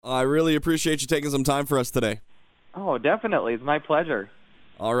I really appreciate you taking some time for us today. Oh, definitely. It's my pleasure.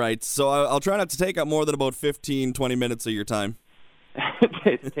 All right, so I'll try not to take up more than about 15, 20 minutes of your time.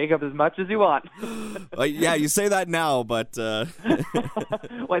 Take up as much as you want. Yeah, you say that now, but... Well,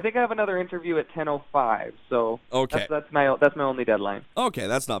 I think I have another interview at 10:05, so Okay. that's my only deadline. Okay,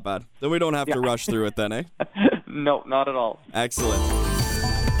 that's not bad. Then we don't have to rush through it then, eh? No, not at all. Excellent.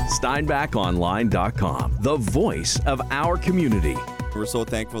 SteinbachOnline.com, the voice of our community. We're so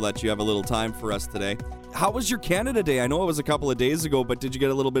thankful that you have a little time for us today. How was your Canada Day? I know it was a couple of days ago, but did you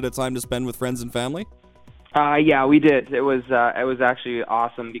get a little bit of time to spend with friends and family? Yeah, we did. It was actually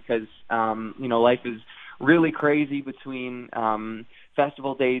awesome because life is really crazy between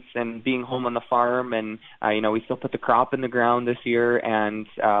festival dates and being home on the farm, and we still put the crop in the ground this year, and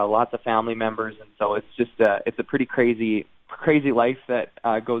lots of family members, and so it's just it's a pretty crazy life that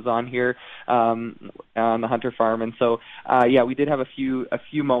goes on here on the Hunter farm. And so we did have a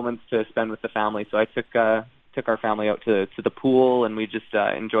few moments to spend with the family. So I took our family out to the pool, and we just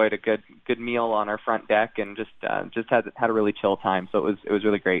enjoyed a good meal on our front deck, and just had a really chill time. So it was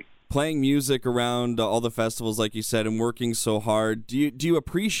really great. Playing music around all the festivals, like you said, and working so hard, do you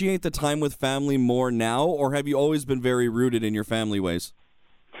appreciate the time with family more now, or have you always been very rooted in your family ways?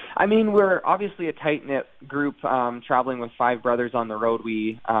 I mean, we're obviously a tight-knit group, traveling with 5 brothers on the road.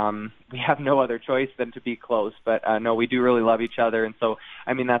 We have no other choice than to be close, but no, we do really love each other, and so,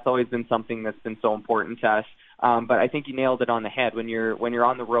 I mean, that's always been something that's been so important to us. But I think you nailed it on the head. When you're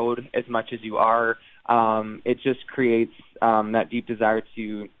on the road as much as you are, it just creates that deep desire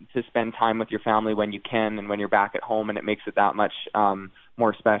to spend time with your family when you can, and when you're back at home, and it makes it that much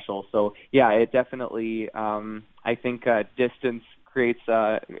more special. So, yeah, it definitely, I think distance creates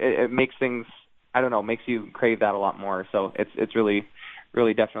it makes things, I don't know, makes you crave that a lot more. So it's really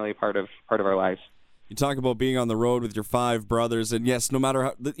definitely part of our lives. You talk about being on the road with your 5 brothers, and yes, no matter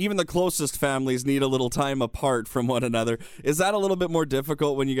how, even the closest families need a little time apart from one another. Is that a little bit more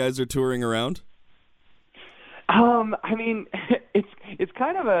difficult when you guys are touring around? I mean, it's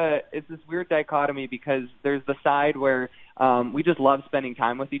kind of it's this weird dichotomy, because there's the side where we just love spending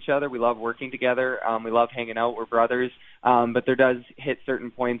time with each other. We love working together. We love hanging out. We're brothers. But there does hit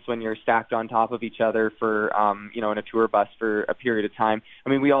certain points when you're stacked on top of each other for, in a tour bus for a period of time. I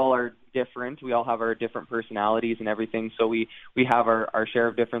mean, we all are different. We all have our different personalities and everything. So we have our share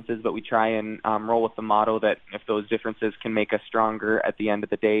of differences, but we try and roll with the motto that if those differences can make us stronger at the end of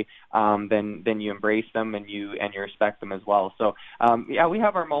the day, then you embrace them and you respect them as well. So we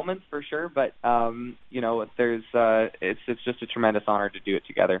have our moments for sure, but there's it's just a tremendous honor to do it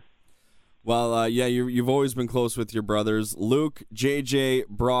together. Well, you've always been close with your brothers, Luke, JJ,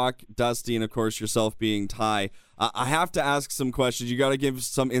 Brock, Dusty, and of course yourself being Ty. I have to ask some questions. You got to give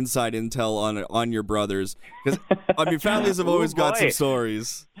some inside intel on your brothers, because I mean, families have always got some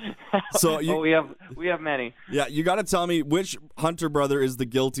stories. So we have many. Yeah, you got to tell me which Hunter brother is the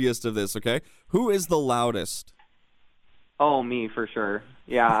guiltiest of this. Okay, who is the loudest? Oh, me for sure.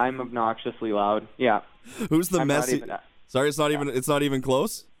 Yeah, I'm obnoxiously loud. Yeah. Who's the messy? Sorry, it's not even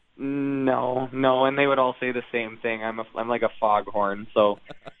close. No, and they would all say the same thing. I'm like a foghorn. So,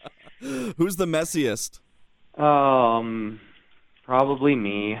 who's the messiest? Probably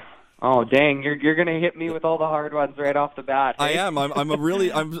me. Oh, dang! You're gonna hit me with all the hard ones right off the bat. Hey? I am.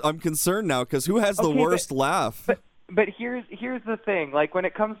 I'm concerned now, because who has the worst laugh? But here's the thing. Like, when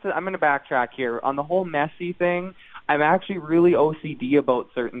it comes to, I'm gonna backtrack here on the whole messy thing. I'm actually really OCD about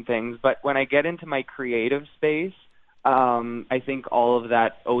certain things, but when I get into my creative space, I think all of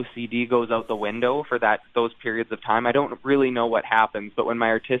that OCD goes out the window for those periods of time. I don't really know what happens, but when my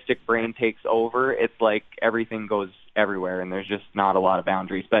artistic brain takes over, it's like everything goes everywhere, and there's just not a lot of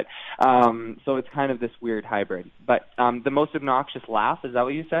boundaries. But so it's kind of this weird hybrid. But the most obnoxious laugh, is that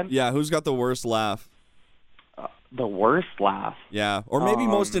what you said? Yeah, who's got the worst laugh? The worst laugh? Yeah, or maybe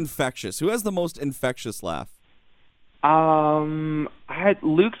most infectious. Who has the most infectious laugh?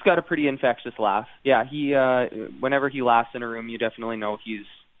 Luke's got a pretty infectious laugh. Yeah, he whenever he laughs in a room, you definitely know he's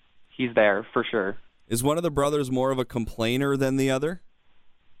there for sure. Is one of the brothers more of a complainer than the other?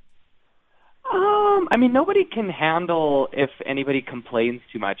 I mean, nobody can handle if anybody complains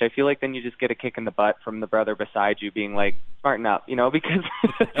too much. I feel like then you just get a kick in the butt from the brother beside you being like, smarten up, because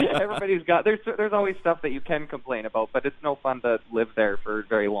everybody's got, there's always stuff that you can complain about, but it's no fun to live there for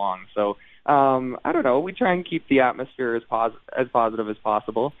very long. So, I don't know. We try and keep the atmosphere as positive as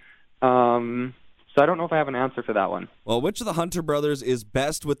possible. So I don't know if I have an answer for that one. Well, which of the Hunter brothers is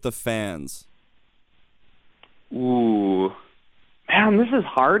best with the fans? Ooh, Man, this is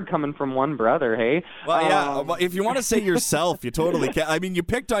hard coming from one brother, hey? Well, yeah, well, if you want to say yourself, you totally can. I mean, you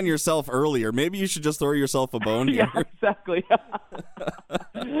picked on yourself earlier. Maybe you should just throw yourself a bone here. Yeah, exactly.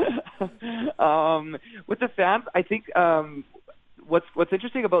 With the fans, I think what's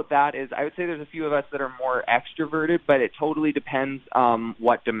interesting about that is I would say there's a few of us that are more extroverted, but it totally depends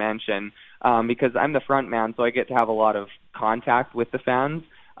what dimension. Because I'm the front man, so I get to have a lot of contact with the fans.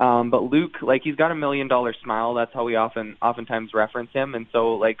 But Luke, like, he's got $1 million smile. That's how we oftentimes reference him. And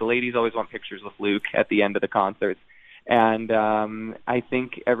so, like, the ladies always want pictures with Luke at the end of the concerts. And I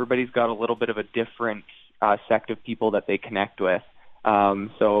think everybody's got a little bit of a different sect of people that they connect with.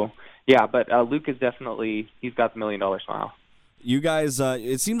 So, yeah, but Luke is definitely, he's got the $1 million smile. You guys,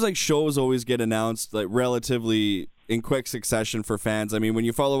 it seems like shows always get announced like relatively in quick succession for fans. I mean, when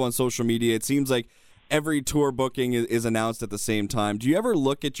you follow on social media, it seems like every tour booking is announced at the same time. Do you ever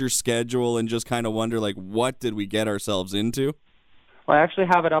look at your schedule and just kind of wonder, like, what did we get ourselves into? Well, I actually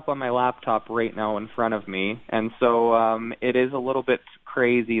have it up on my laptop right now in front of me, and so it is a little bit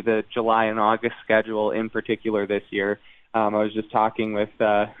crazy, the July and August schedule in particular this year. I was just talking with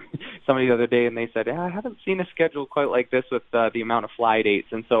somebody the other day, and they said, I haven't seen a schedule quite like this with the amount of fly dates.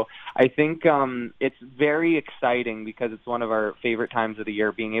 And so I think it's very exciting because it's one of our favorite times of the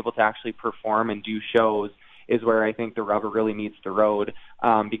year. Being able to actually perform and do shows is where I think the rubber really meets the road,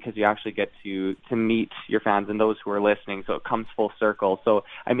 because you actually get to meet your fans and those who are listening. So it comes full circle. So,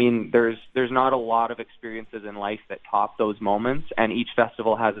 I mean, there's not a lot of experiences in life that top those moments, and each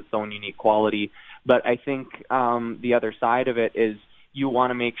festival has its own unique quality. But I think the other side of it is you want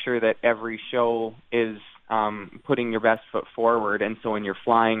to make sure that every show is putting your best foot forward. And so when you're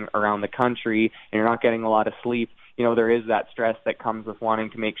flying around the country and you're not getting a lot of sleep, you know, there is that stress that comes with wanting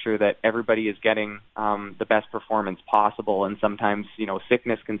to make sure that everybody is getting the best performance possible. And sometimes, you know,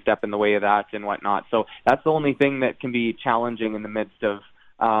 sickness can step in the way of that and whatnot. So that's the only thing that can be challenging in the midst of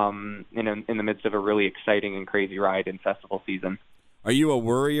in the midst of a really exciting and crazy ride in festival season. Are you a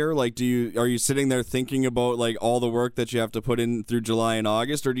worrier? Like, are you sitting there thinking about like all the work that you have to put in through July and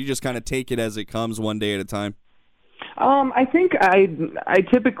August, or do you just kind of take it as it comes one day at a time? I think I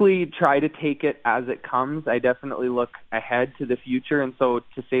typically try to take it as it comes. I definitely look ahead to the future, and so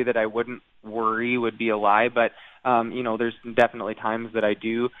to say that I wouldn't worry would be a lie. But you know, there's definitely times that I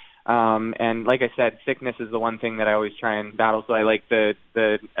do. And like I said, sickness is the one thing that I always try and battle. So I like the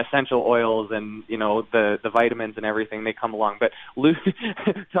essential oils and, you know, the vitamins and everything, they come along. But Luke,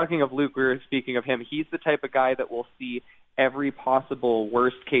 talking of Luke, we were speaking of him. He's the type of guy that will see every possible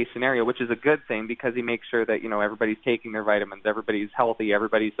worst case scenario, which is a good thing because he makes sure that, you know, everybody's taking their vitamins, everybody's healthy,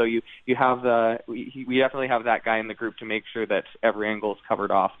 so you have we definitely have that guy in the group to make sure that every angle is covered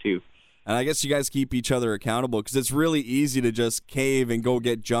off too. And I guess you guys keep each other accountable because it's really easy to just cave and go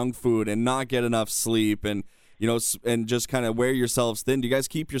get junk food and not get enough sleep and, you know, and just kind of wear yourselves thin. Do you guys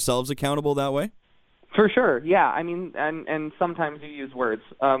keep yourselves accountable that way? For sure, yeah. I mean, and sometimes you use words.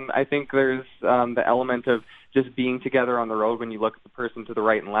 I think there's the element of just being together on the road. When you look at the person to the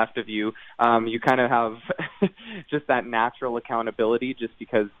right and left of you, you kind of have just that natural accountability just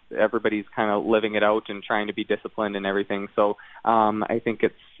because everybody's kind of living it out and trying to be disciplined and everything. So I think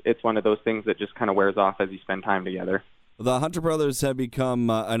it's one of those things that just kind of wears off as you spend time together. The Hunter Brothers have become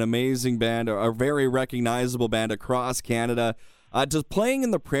an amazing band, a very recognizable band across Canada. Does playing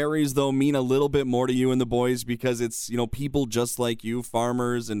in the prairies, though, mean a little bit more to you and the boys because it's, you know, people just like you,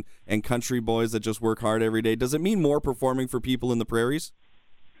 farmers and country boys that just work hard every day? Does it mean more performing for people in the prairies?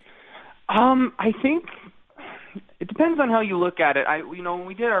 I think it depends on how you look at it. When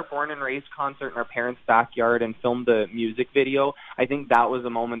we did our Born and Raised concert in our parents' backyard and filmed the music video, I think that was a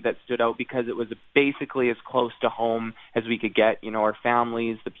moment that stood out because it was basically as close to home as we could get. You know, our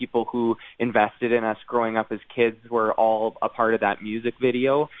families, the people who invested in us growing up as kids were all a part of that music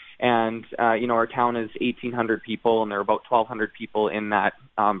video. And, you know, our town is 1,800 people, and there are about 1,200 people in that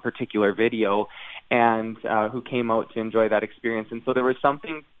particular video and who came out to enjoy that experience. And so there was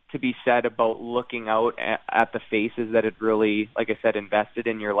something to be said about looking out at the faces that had really, like I said, invested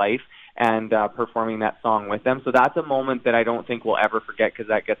in your life and performing that song with them. So that's a moment that I don't think we'll ever forget because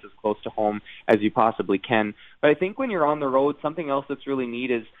that gets as close to home as you possibly can. But I think when you're on the road, something else that's really neat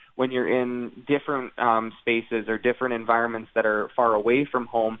is when you're in different spaces or different environments that are far away from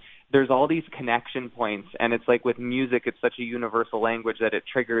home, there's all these connection points, and it's like with music, it's such a universal language that it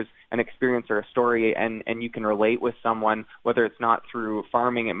triggers an experience or a story, and you can relate with someone, whether it's not through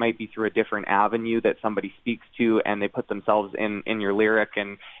farming, it might be through a different avenue that somebody speaks to, and they put themselves in your lyric,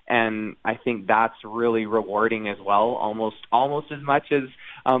 and I think that's really rewarding as well, almost as much as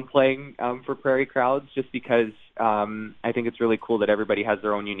playing for Prairie crowds, just because I think it's really cool that everybody has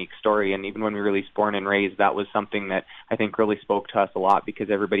their own unique story. And even when we released Born and Raised, that was something that I think really spoke to us a lot, because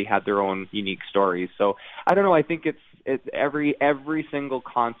everybody had their own unique stories. So I don't know. I think it's every single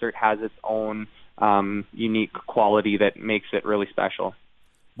concert has its own unique quality that makes it really special.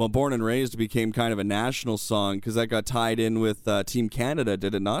 Well, Born and Raised became kind of a national song because that got tied in with Team Canada,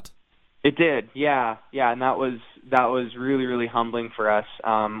 did it not? It did, yeah, and that was really, really humbling for us,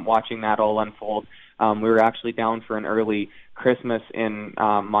 watching that all unfold. We were actually down for an early Christmas in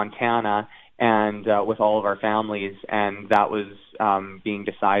Montana, and with all of our families, and that was being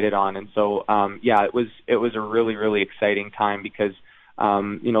decided on. And so, it was a really, really exciting time, because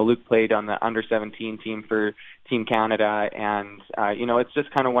Luke played on the under-17 team for Team Canada, and it's just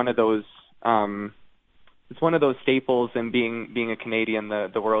kind of one of those. It's one of those staples in being a Canadian,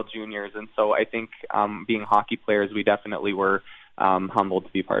 the World Juniors, and so I think being hockey players, we definitely were humbled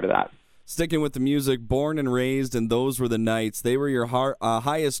to be part of that. Sticking with the music, Born and Raised and Those Were the Nights, they were your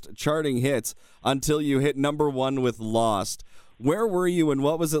highest charting hits until you hit number one with Lost. Where were you, and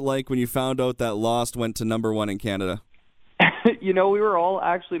what was it like when you found out that Lost went to number one in Canada? We were all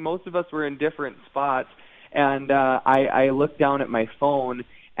most of us were in different spots, and I looked down at my phone,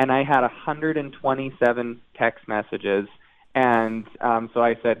 and I had 127 text messages, and so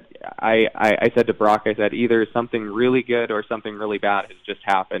I said, I said to Brock, I said, either something really good or something really bad has just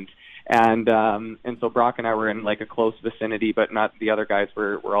happened, and so Brock and I were in like a close vicinity, but not the other guys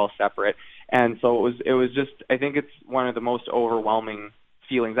were all separate, and so it was just, I think it's one of the most overwhelming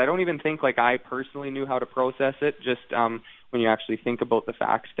feelings. I don't even think like I personally knew how to process it. Just when you actually think about the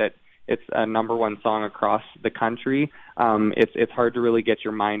fact that it's a number one song across the country, it's hard to really get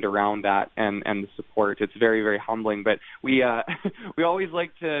your mind around that and the support. It's very, very humbling. But we we always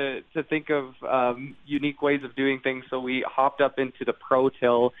like to think of unique ways of doing things. So we hopped up into the Pro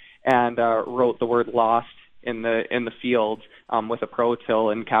Till and wrote the word "lost" in the field with a Pro Till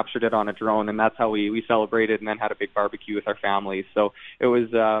and captured it on a drone, and that's how we celebrated, and then had a big barbecue with our families. So it was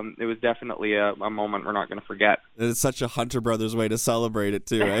definitely a moment we're not going to forget. It's such a Hunter Brothers way to celebrate it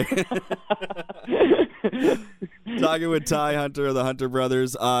too, right? Talking with Ty Hunter of the Hunter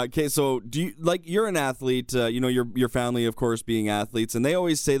Brothers. Okay, so do you, you're an athlete, your family, of course, being athletes, and they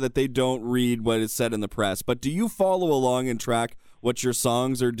always say that they don't read what is said in the press, but do you follow along and track what your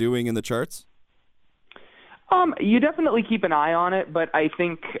songs are doing in the charts? You definitely keep an eye on it, but I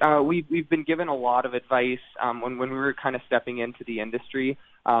think we've been given a lot of advice when we were kind of stepping into the industry.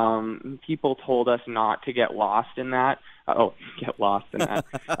 People told us not to get lost in that. Get lost in that.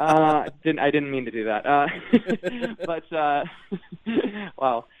 I didn't mean to do that. But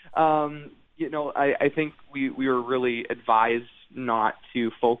wow. I think we were really advised not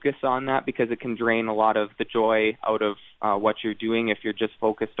to focus on that, because it can drain a lot of the joy out of what you're doing if you're just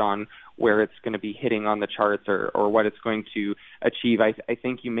focused on where it's going to be hitting on the charts or what it's going to achieve. I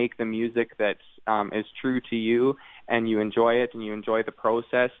think you make the music that is true to you, and you enjoy it, and you enjoy the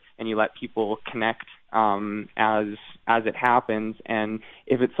process, and you let people connect as it happens. And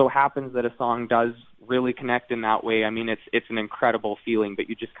if it so happens that a song does really connect in that way, I mean, it's an incredible feeling, but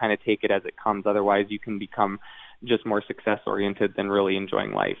you just kind of take it as it comes. Otherwise, you can become just more success-oriented than really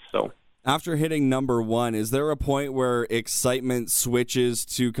enjoying life. So, after hitting number one, is there a point where excitement switches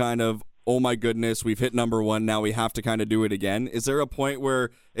to kind of, oh my goodness, we've hit number one, now we have to kind of do it again? Is there a point where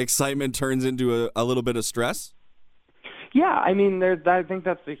excitement turns into a little bit of stress? Yeah, I mean, I think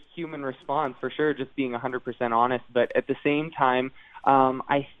that's a human response for sure, just being 100% honest. But at the same time,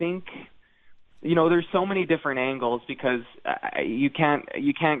 I think, there's so many different angles, because you can't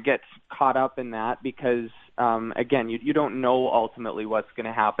get caught up in that, because again, you don't know ultimately what's going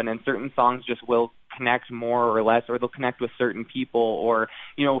to happen, and certain songs just will connect more or less, or they'll connect with certain people, or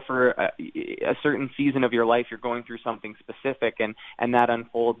for a certain season of your life you're going through something specific, and that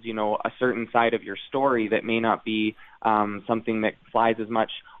unfolds a certain side of your story that may not be something that flies as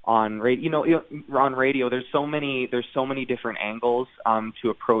much on radio. On radio, there's so many different angles to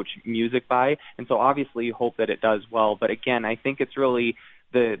approach music by, and so obviously you hope that it does well. But again, I think it's really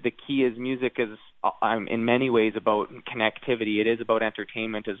the key is music is in many ways about connectivity. It is about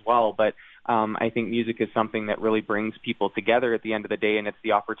entertainment as well, but I think music is something that really brings people together at the end of the day, and it's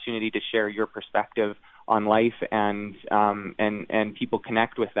the opportunity to share your perspective on life, and people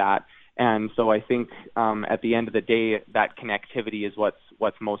connect with that. And so I think at the end of the day, that connectivity is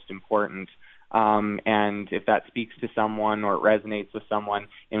what's most important. And if that speaks to someone or it resonates with someone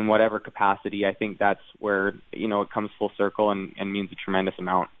in whatever capacity, I think that's where it comes full circle and means a tremendous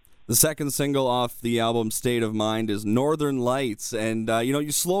amount. The second single off the album State of Mind is Northern Lights, and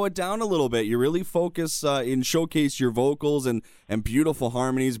you slow it down a little bit. You really focus and showcase your vocals and beautiful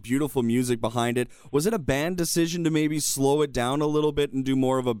harmonies, beautiful music behind it. Was it a band decision to maybe slow it down a little bit and do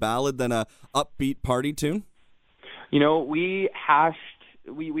more of a ballad than a upbeat party tune? We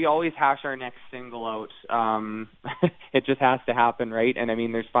always hash our next single out. It just has to happen, right? And I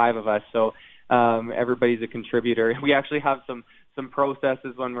mean, there's 5 of us, so everybody's a contributor. We actually have some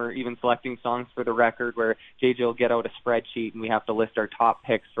processes when we're even selecting songs for the record where JJ will get out a spreadsheet and we have to list our top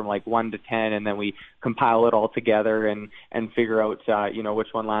picks from like 1 to 10, and then we compile it all together and figure out which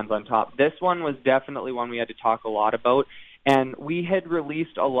one lands on top. This one was definitely one we had to talk a lot about. And we had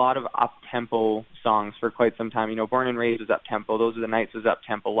released a lot of up-tempo songs for quite some time. Born and Raised was up-tempo. Those Are the Nights was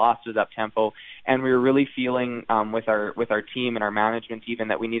up-tempo. Lost was up-tempo. And we were really feeling with our team and our management even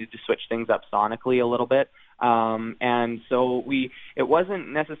that we needed to switch things up sonically a little bit. And so it wasn't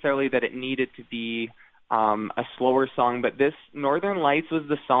necessarily that it needed to be a slower song, but this Northern Lights was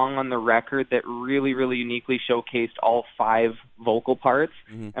the song on the record that really, really uniquely showcased all 5 vocal parts.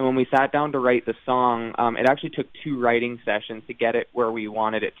 Mm-hmm. And when we sat down to write the song, it actually took 2 writing sessions to get it where we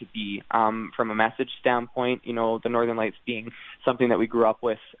wanted it to be. From a message standpoint, the Northern Lights being something that we grew up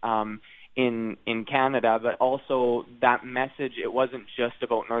with in Canada, but also that message, it wasn't just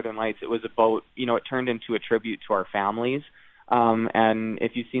about Northern Lights. It was about, it turned into a tribute to our families. And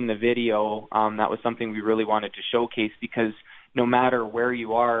if you've seen the video, that was something we really wanted to showcase, because no matter where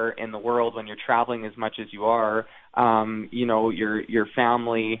you are in the world, when you're traveling as much as you are, your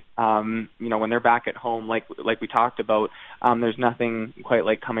family, when they're back at home, like we talked about, there's nothing quite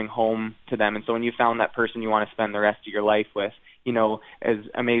like coming home to them. And so when you found that person you want to spend the rest of your life with, as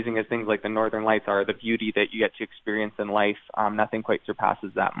amazing as things like the Northern Lights are, the beauty that you get to experience in life, nothing quite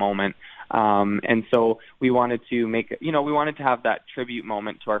surpasses that moment. And so we wanted to we wanted to have that tribute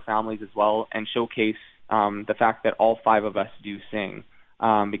moment to our families as well, and showcase the fact that all 5 of us do sing,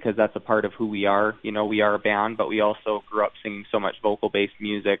 because that's a part of who we are. We are a band, but we also grew up singing so much vocal-based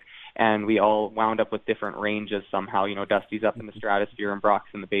music, and we all wound up with different ranges somehow. Dusty's up in the stratosphere and Brock's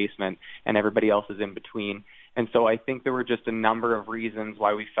in the basement, and everybody else is in between. And so I think there were just a number of reasons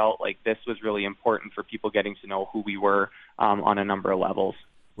why we felt like this was really important for people getting to know who we were on a number of levels.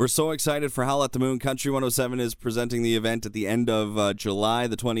 We're so excited for Howl at the Moon. Country 107 is presenting the event at the end of July,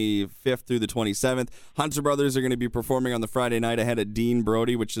 the 25th through the 27th. Hunter Brothers are going to be performing on the Friday night ahead of Dean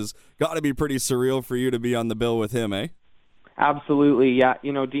Brody, which has got to be pretty surreal for you to be on the bill with him, eh? Absolutely, yeah.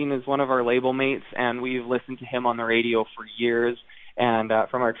 Dean is one of our label mates, and we've listened to him on the radio for years, and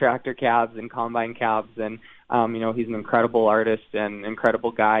from our tractor cabs and combine cabs, and he's an incredible artist and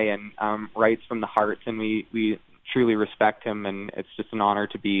incredible guy, and writes from the heart, and we truly respect him, and it's just an honor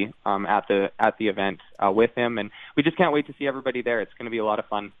to be at the event with him, and we just can't wait to see everybody there. It's going to be a lot of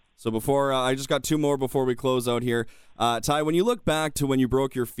fun. So before I just got 2 more before we close out here. Ty, when you look back to when you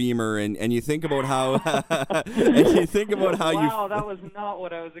broke your femur and you think about how wow, that was not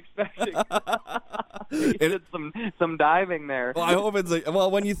what I was expecting. You did some diving there. Well, I hope it's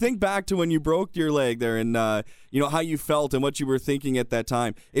when you think back to when you broke your leg there, and how you felt and what you were thinking at that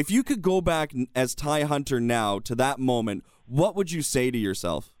time. If you could go back as Ty Hunter now to that moment, what would you say to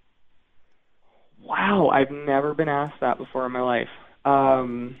yourself? Wow, I've never been asked that before in my life.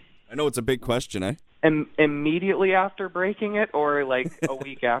 I know it's a big question, eh? Immediately after breaking it, or like a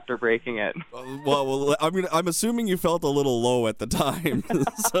week after breaking it? Well, I'm assuming you felt a little low at the time.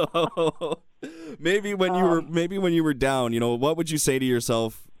 So maybe when you were down, what would you say to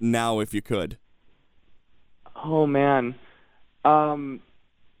yourself now if you could? Oh man, I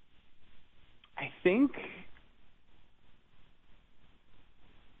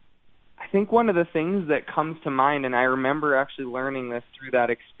think one of the things that comes to mind, and I remember actually learning this through that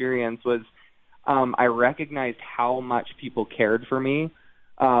experience, was I recognized how much people cared for me,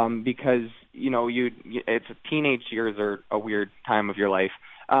 because it's teenage years are a weird time of your life,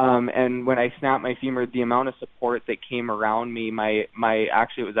 and when I snapped my femur, the amount of support that came around me,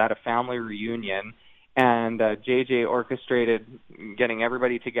 actually it was at a family reunion. And JJ orchestrated getting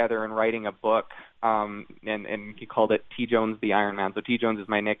everybody together and writing a book, and he called it T. Jones the Iron Man. So T. Jones is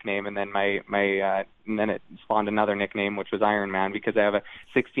my nickname, and then and then it spawned another nickname, which was Iron Man, because I have a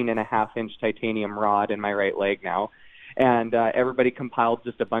 16.5-inch titanium rod in my right leg now. And everybody compiled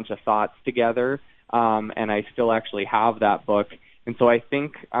just a bunch of thoughts together, and I still actually have that book. And so I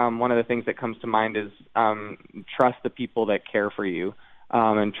think one of the things that comes to mind is trust the people that care for you,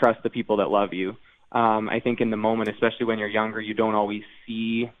 and trust the people that love you. I think in the moment, especially when you're younger, you don't always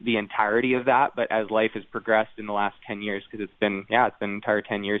see the entirety of that. But as life has progressed in the last 10 years, because it's been an entire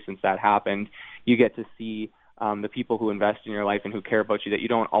 10 years since that happened, you get to see the people who invest in your life and who care about you that you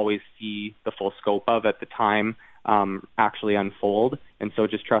don't always see the full scope of at the time actually unfold. And so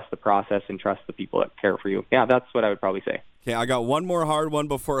just trust the process and trust the people that care for you. Yeah, that's what I would probably say. Okay, I got one more hard one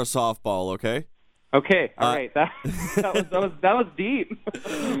before a softball, okay? Okay, all right. That was deep.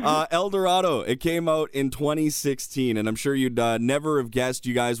 El Dorado, it came out in 2016, and I'm sure you'd never have guessed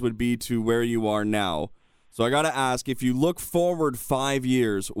you guys would be to where you are now. So I got to ask, if you look forward 5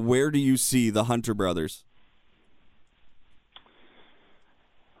 years, where do you see the Hunter Brothers?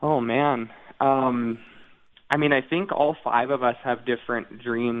 Oh, man. I mean, I think all 5 of us have different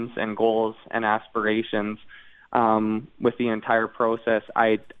dreams and goals and aspirations with the entire process.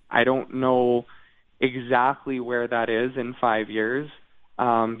 I don't know exactly where that is in 5 years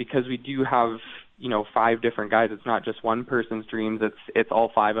because we do have, 5 different guys. It's not just one person's dreams. It's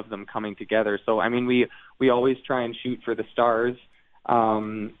all 5 of them coming together. So, I mean, we always try and shoot for the stars.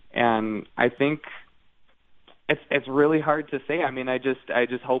 And I think it's really hard to say. I mean, I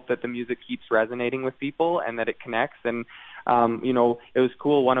just hope that the music keeps resonating with people and that it connects. And, it was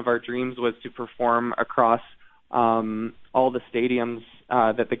cool. One of our dreams was to perform across all the stadiums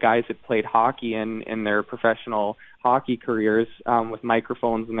that the guys had played hockey in their professional hockey careers with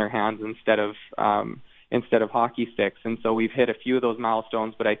microphones in their hands instead of hockey sticks. And so we've hit a few of those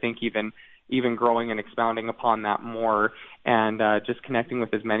milestones, but I think even growing and expounding upon that more and just connecting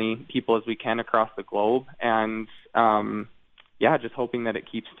with as many people as we can across the globe. And just hoping that it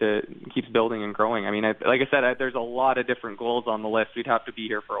keeps building and growing. I mean, like I said, there's a lot of different goals on the list. We'd have to be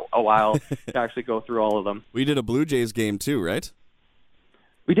here for a while to actually go through all of them. We did a Blue Jays game too, right?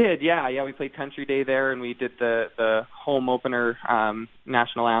 We did, yeah. We played Country Day there, and we did the home opener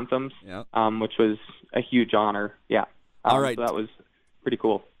national anthems, which was a huge honor. Yeah. All right. So that was pretty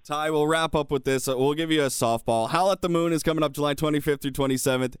cool. Ty, we'll wrap up with this. We'll give you a softball. Howl at the Moon is coming up July 25th through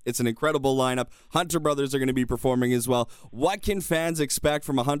 27th. It's an incredible lineup. Hunter Brothers are going to be performing as well. What can fans expect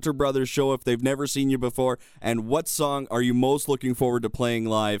from a Hunter Brothers show if they've never seen you before? And what song are you most looking forward to playing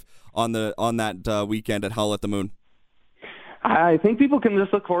live on that weekend at Howl at the Moon? I think people can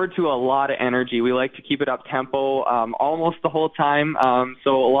just look forward to a lot of energy. We like to keep it up tempo almost the whole time.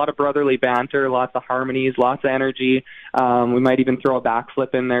 So a lot of brotherly banter, lots of harmonies, lots of energy. We might even throw a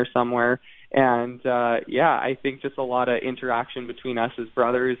backflip in there somewhere. And I think just a lot of interaction between us as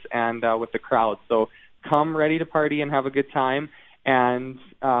brothers and with the crowd. So come ready to party and have a good time. And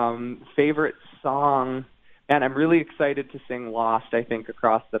favorite song, and I'm really excited to sing Lost, I think,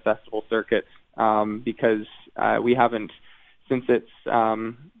 across the festival circuit because we haven't, since it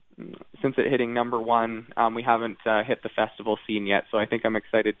hitting number 1, we haven't hit the festival scene yet. So I think I'm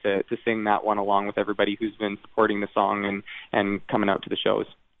excited to sing that one along with everybody who's been supporting the song and coming out to the shows.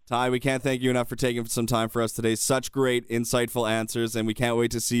 Ty, we can't thank you enough for taking some time for us today. Such great, insightful answers, and we can't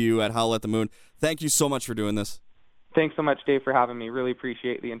wait to see you at Howl at the Moon. Thank you so much for doing this. Thanks so much, Dave, for having me. Really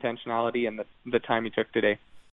appreciate the intentionality and the time you took today.